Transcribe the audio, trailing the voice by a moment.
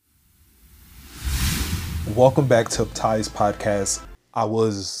Welcome back to Ty's podcast. I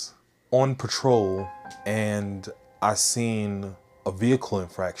was on patrol and I seen a vehicle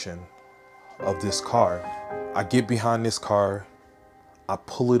infraction of this car. I get behind this car, I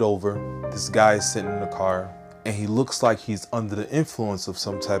pull it over. This guy is sitting in the car and he looks like he's under the influence of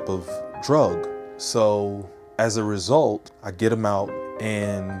some type of drug. So as a result, I get him out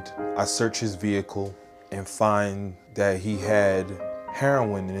and I search his vehicle and find that he had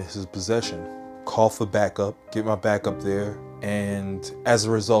heroin in his possession. Call for backup, get my backup there, and as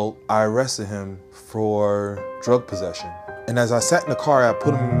a result, I arrested him for drug possession. And as I sat in the car, I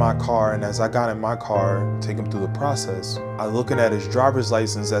put him in my car, and as I got in my car, take him through the process, I looking at his driver's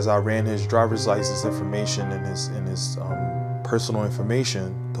license as I ran his driver's license information and his personal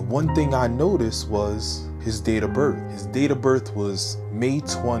information. The one thing I noticed was his date of birth. His date of birth was May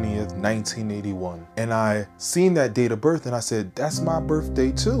 20th, 1981. And I seen that date of birth and I said, that's my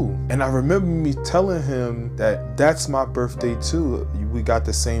birthday too. And I remember me telling him that that's my birthday too. We got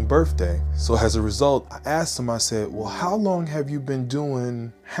the same birthday. So as a result, I asked him, I said, well, how long have you been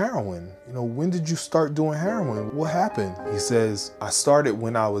doing heroin? You know, when did you start doing heroin? What happened? He says, I started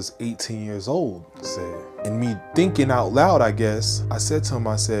when I was 18 years old. I said, and me thinking out loud, I guess, I said to him,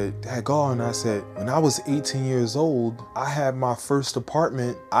 I said, daggone, I said, when I was 18 years old, I had my first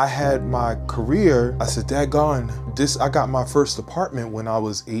apartment. I had my career. I said, daggone, I got my first apartment when I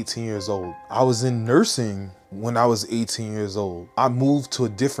was 18 years old. I was in nursing when I was 18 years old. I moved to a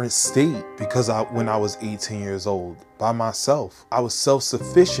different state because when I was 18 years old by myself. I was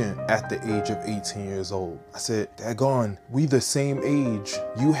self-sufficient at the age of 18 years old. I said, daggone, we the same age.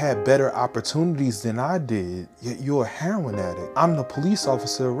 You had better opportunities than I did, yet you're a heroin addict. I'm the police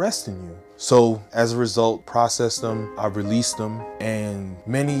officer arresting you. So as a result, processed them, I released them, and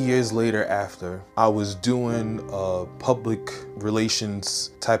many years later after, I was doing a public relations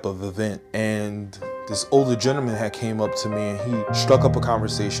type of event, and this older gentleman had came up to me and he struck up a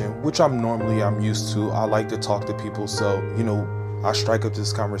conversation, which I'm used to. I like to talk to people, so, you know, I strike up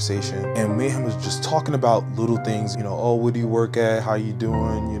this conversation, and me and him was just talking about little things, you know, oh, where do you work at? How you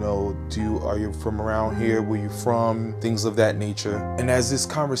doing? You know, are you from around here? Where you from? Things of that nature. And as this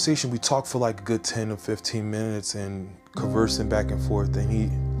conversation, we talked for like a good 10 or 15 minutes and conversing back and forth. And he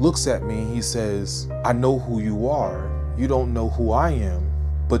looks at me and he says, I know who you are. You don't know who I am,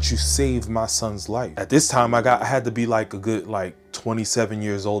 but you saved my son's life. At this time, I had to be like a good 27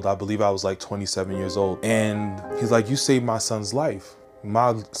 years old. I believe I was like 27 years old. And he's like, you saved my son's life.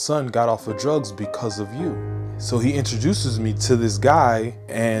 My son got off of drugs because of you. So he introduces me to this guy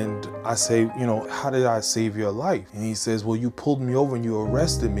and I say, you know, how did I save your life? And he says, well, you pulled me over and you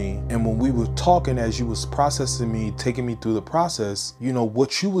arrested me. And when we were talking, as you was processing me, taking me through the process, you know,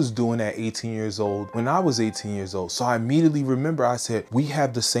 what you was doing at 18 years old when I was 18 years old. So I immediately remember, I said, we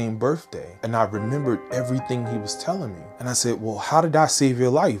have the same birthday. And I remembered everything he was telling me. And I said, well, how did I save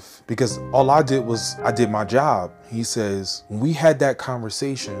your life? Because all I did was I did my job. He says, when we had that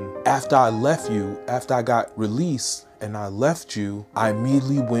conversation, after I left you, after I got released and I left you, I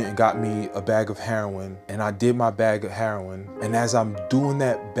immediately went and got me a bag of heroin, and I did my bag of heroin. And as I'm doing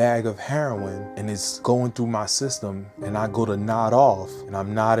that bag of heroin and it's going through my system and I go to nod off and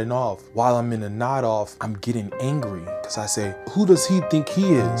I'm nodding off, while I'm in a nod off, I'm getting angry because I say, who does he think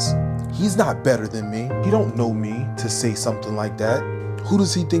he is? He's not better than me. He don't know me to say something like that. Who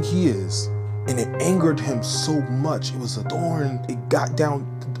does he think he is? And it angered him so much. It was a thorn. It got down,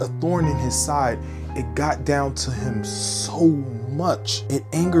 a thorn in his side. It got down to him so much. It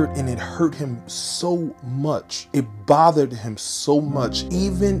angered and it hurt him so much. It bothered him so much.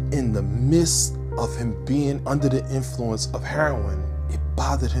 Even in the midst of him being under the influence of heroin, it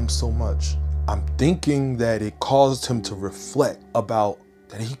bothered him so much. I'm thinking that it caused him to reflect about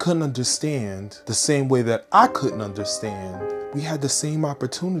that he couldn't understand the same way that I couldn't understand. We had the same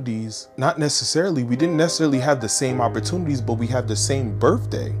opportunities. Not necessarily, we didn't necessarily have the same opportunities, but we have the same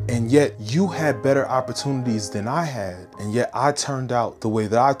birthday. And yet you had better opportunities than I had. And yet I turned out the way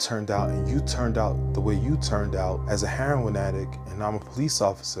that I turned out, and you turned out the way you turned out as a heroin addict, and I'm a police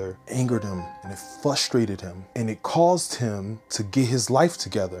officer. Angered him, and it frustrated him, and it caused him to get his life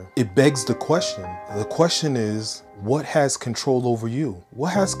together. It begs the question. The question is, what has control over you?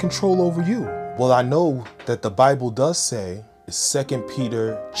 What has control over you? Well, I know that the Bible does say, 2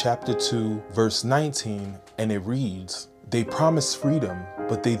 Peter chapter 2, verse 19, and it reads, they promise freedom,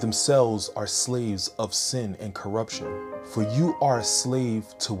 but they themselves are slaves of sin and corruption. For you are a slave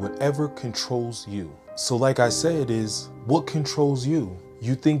to whatever controls you. So like I said, what controls you?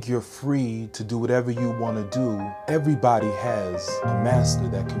 You think you're free to do whatever you want to do. Everybody has a master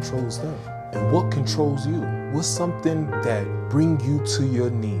that controls them. And what controls you? What's something that bring you to your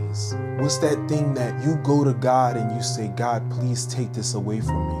knees? What's that thing that you go to God and you say, God, please take this away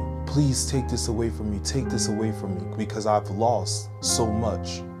from me. Please take this away from me. Take this away from me, because I've lost so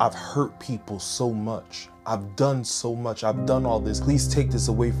much. I've hurt people so much. I've done so much. I've done all this. Please take this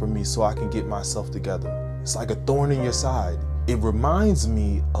away from me so I can get myself together. It's like a thorn in your side. It reminds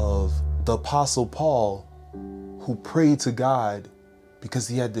me of the Apostle Paul, who prayed to God because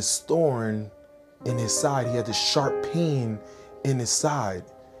he had this thorn in his side. He had this sharp pain in his side.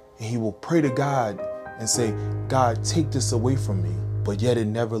 And he will pray to God and say, God, take this away from me. But yet it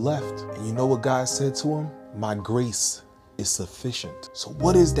never left. And you know what God said to him? My grace is sufficient. So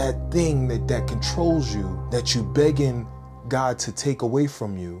what is that thing that controls you, that you begging God to take away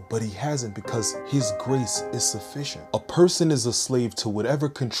from you, but he hasn't, because his grace is sufficient? A person is a slave to whatever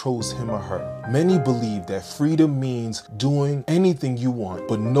controls him or her. Many believe that freedom means doing anything you want,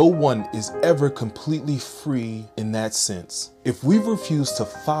 but no one is ever completely free in that sense. If we refuse to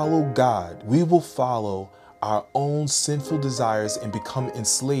follow God, we will follow our own sinful desires and become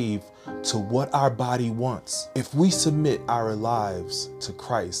enslaved to what our body wants. If we submit our lives to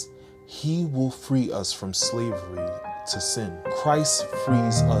Christ, he will free us from slavery to sin. Christ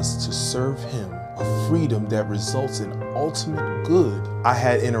frees us to serve him, a freedom that results in ultimate good. I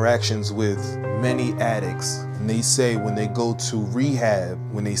had interactions with many addicts, and they say when they go to rehab,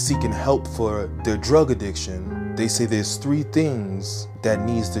 when they seeking help for their drug addiction, they say there's 3 things that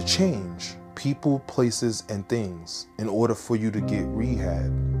needs to change: people, places, and things, in order for you to get rehab,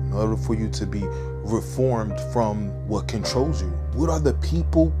 in order for you to be reformed from what controls you. What are the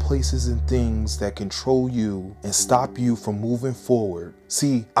people, places, and things that control you and stop you from moving forward?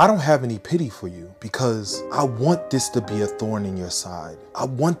 See, I don't have any pity for you, because I want this to be a thorn in your side. I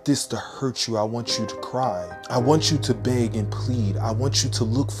want this to hurt you. I want you to cry. I want you to beg and plead. I want you to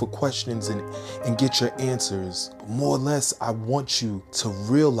look for questions and get your answers. But more or less, I want you to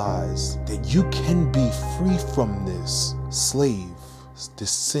realize that you can be free from this slave,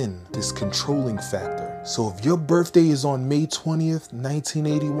 this sin, this controlling factor. So if your birthday is on May 20th,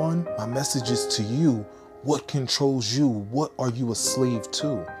 1981, my message is to you: what controls you? What are you a slave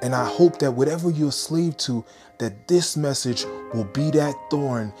to? And I hope that whatever you're a slave to, that this message will be that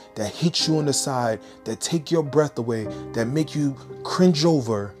thorn that hits you on the side, that take your breath away, that make you cringe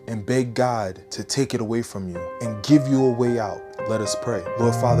over and beg God to take it away from you and give you a way out. Let us pray.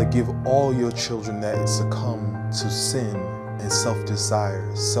 Lord Father, give all your children that succumb to sin and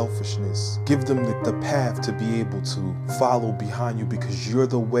self-desire, selfishness, give them the path to be able to follow behind you, because you're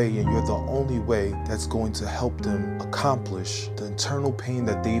the way and you're the only way that's going to help them accomplish the internal pain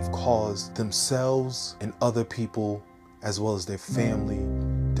that they've caused themselves and other people, as well as their family,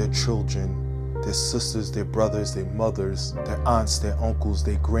 their children, their sisters, their brothers, their mothers, their aunts, their uncles,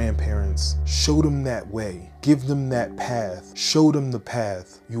 their grandparents. Show them that way. Give them that path. Show them the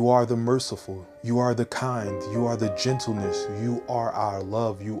path. You are the merciful. You are the kind. You are the gentleness. You are our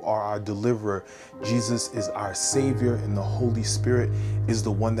love. You are our deliverer. Jesus is our Savior, and the Holy Spirit is the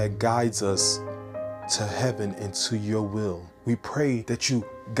one that guides us to heaven and to your will. We pray that you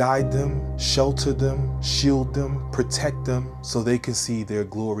guide them, shelter them, shield them, protect them, so they can see their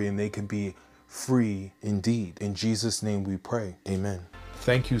glory and they can be free indeed. In Jesus' name we pray. Amen.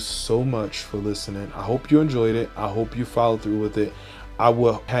 Thank you so much for listening. I hope you enjoyed it. I hope you followed through with it. I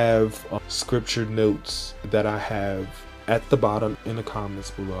will have scripture notes that I have at the bottom in the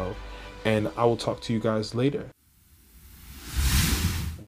comments below, and I will talk to you guys later.